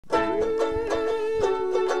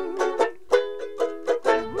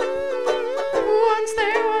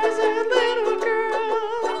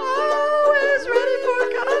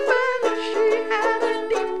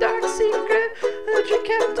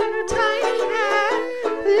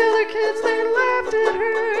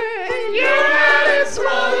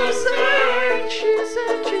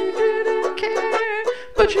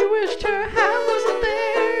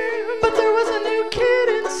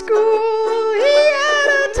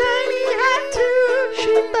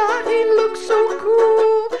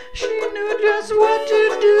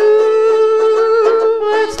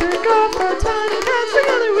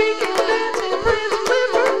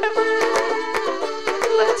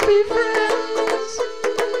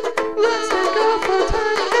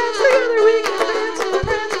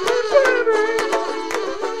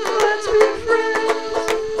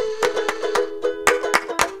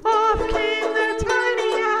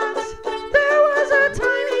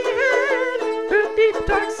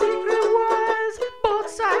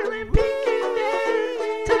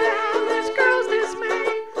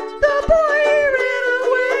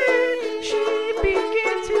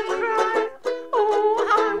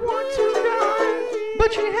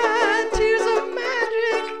but she had tears of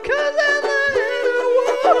magic, 'cause as the head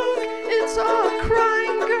awoke, it saw a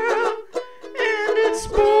crying girl, and it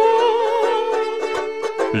spoke.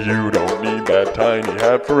 You don't need that tiny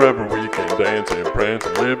hat forever. We can dance and prance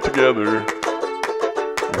and live together.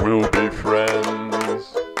 We'll be friends.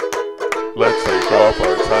 Let's take off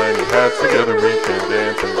our tiny hats together. We can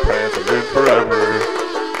dance and prance and live forever.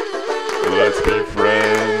 Let's be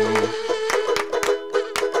friends.